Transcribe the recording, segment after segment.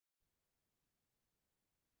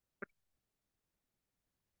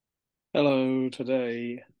Hello,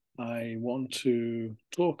 today I want to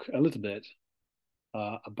talk a little bit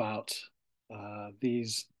about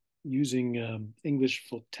these using English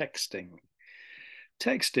for texting.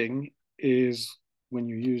 Texting is when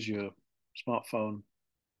you use your smartphone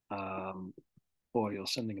um, or you're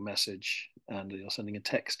sending a message and you're sending a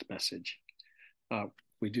text message. Uh,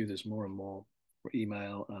 we do this more and more for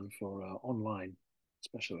email and for online,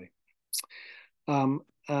 especially.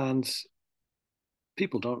 And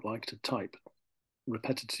people don't like to type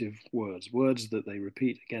repetitive words that they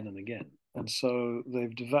repeat again and again. And so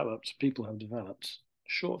people have developed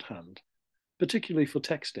shorthand, particularly for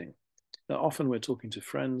texting. Now, often we're talking to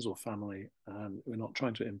friends or family and we're not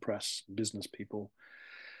trying to impress business people.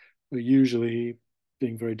 We're usually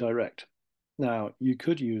being very direct. Now, you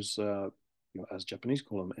could use, as Japanese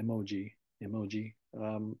call them, emoji.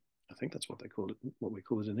 I think that's what they call it, what we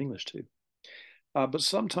call it in English too. But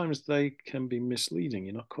sometimes they can be misleading.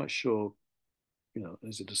 You're not quite sure,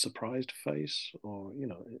 is it a surprised face or,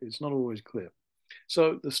 it's not always clear.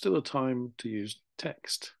 So there's still a time to use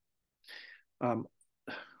text. Um,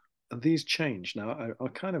 and these change. Now, I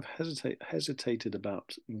kind of hesitated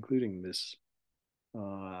about including this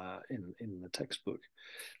in the textbook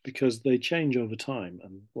because they change over time,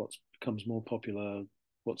 and what becomes more popular,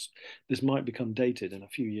 what's this might become dated in a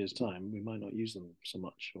few years' time. We might not use them so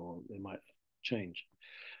much, or they might change.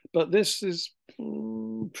 But this is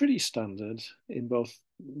pretty standard in both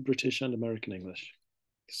British and American English.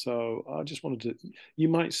 So I just wanted to, you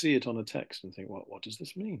might see it on a text and think, what does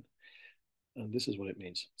this mean? And this is what it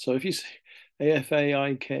means. So if you say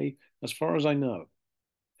AFAIK, as far as I know,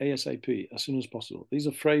 ASAP, as soon as possible. These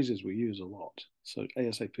are phrases we use a lot. So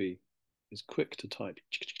ASAP is quick to type.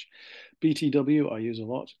 BTW, I use a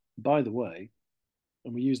lot. By the way,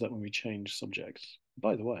 and we use that when we change subjects.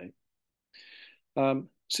 By the way,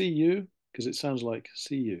 see you, because it sounds like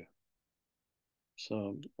see you.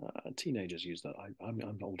 So teenagers use that.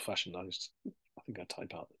 I'm old fashioned. I think I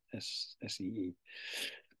type out SEE.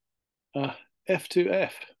 Uh, F to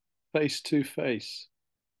F, face to face.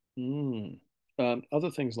 Mm. Other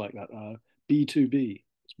things like that are B2B,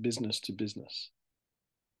 business to business.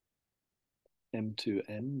 M to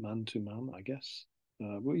M, man to man, I guess.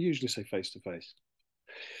 We usually say face to face.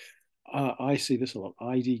 I see this a lot.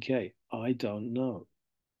 IDK, I don't know.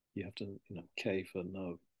 You have to, K for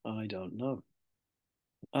no. I don't know.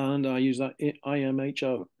 And I use that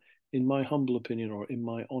IMHO, in my humble opinion or in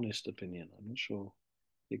my honest opinion. I'm not sure.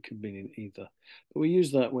 It could mean either. But we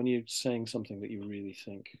use that when you're saying something that you really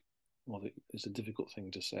think, well, it's a difficult thing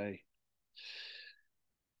to say.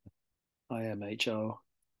 IMHO,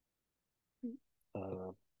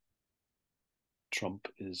 uh, Trump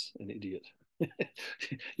is an idiot.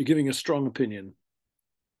 You're giving a strong opinion,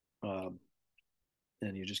 um,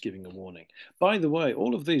 and you're just giving a warning. By the way,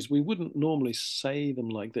 all of these, we wouldn't normally say them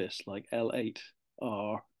like this, like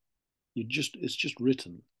L8R. It's just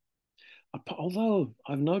written. Although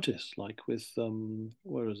I've noticed, like with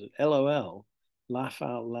where is it? LOL, laugh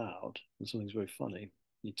out loud, and something's very funny.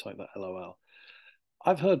 You type that LOL.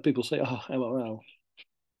 I've heard people say, "Oh, LOL."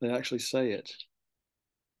 They actually say it.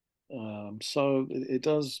 So it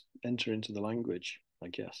does enter into the language, I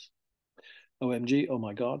guess. OMG, oh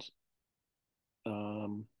my God.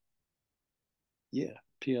 Um, yeah,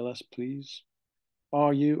 PLS, please.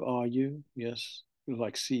 Are you? Yes.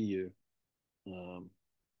 Like see you. Um,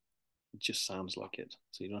 it just sounds like it.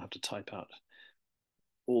 So you don't have to type out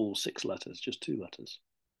all six letters, just two letters.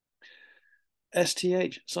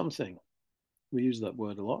 STH, something. We use that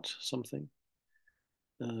word a lot, something.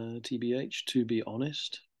 TBH, to be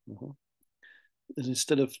honest. Uh-huh. And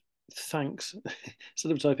instead of thanks,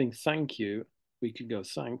 instead of typing thank you, we could go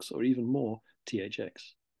thanks or even more THX,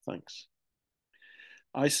 thanks.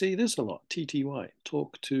 I see this a lot, TTY,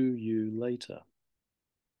 talk to you later,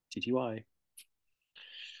 TTY.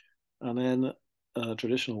 And then a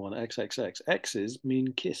traditional one, XXX. X's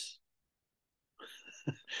mean kiss.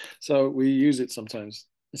 So we use it sometimes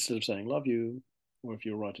instead of saying love you, or if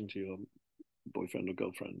you're writing to your boyfriend or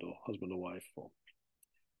girlfriend or husband or wife, or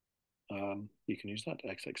you can use that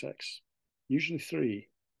XXX. Usually three,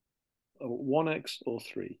 one X or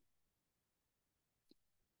three.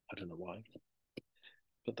 I don't know why,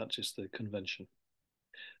 but that's just the convention.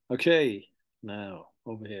 Okay, now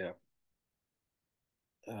over here,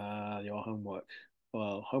 your homework.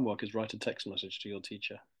 Well, homework is write a text message to your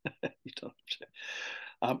teacher. You don't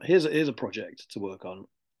have to. Here's a project to work on.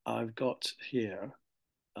 I've got here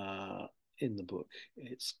in the book.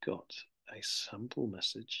 It's got a sample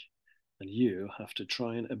message, and you have to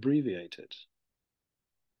try and abbreviate it,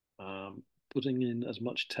 putting in as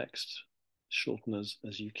much text shorteners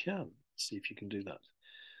as you can. See if you can do that.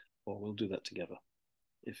 or we'll do that together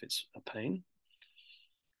if it's a pain.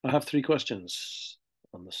 I have 3 questions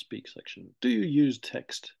on the speak section. Do you use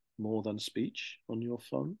text more than speech on your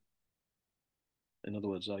phone? In other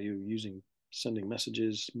words, are you sending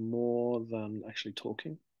messages more than actually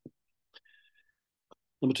talking?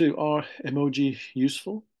 Number 2, are emoji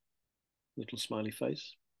useful? Little smiley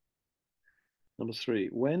face. Number 3,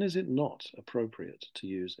 when is it not appropriate to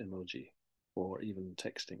use emoji or even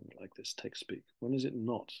texting like this text speak? When is it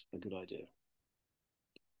not a good idea?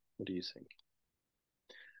 What do you think?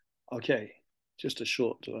 Okay, just a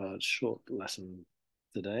short lesson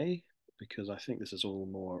today, because I think this is all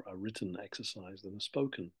more a written exercise than a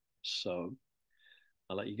spoken. So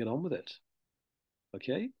I'll let you get on with it.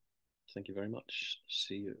 Okay, thank you very much.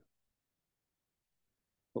 See you.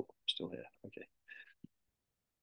 Oh, I'm still here. Okay.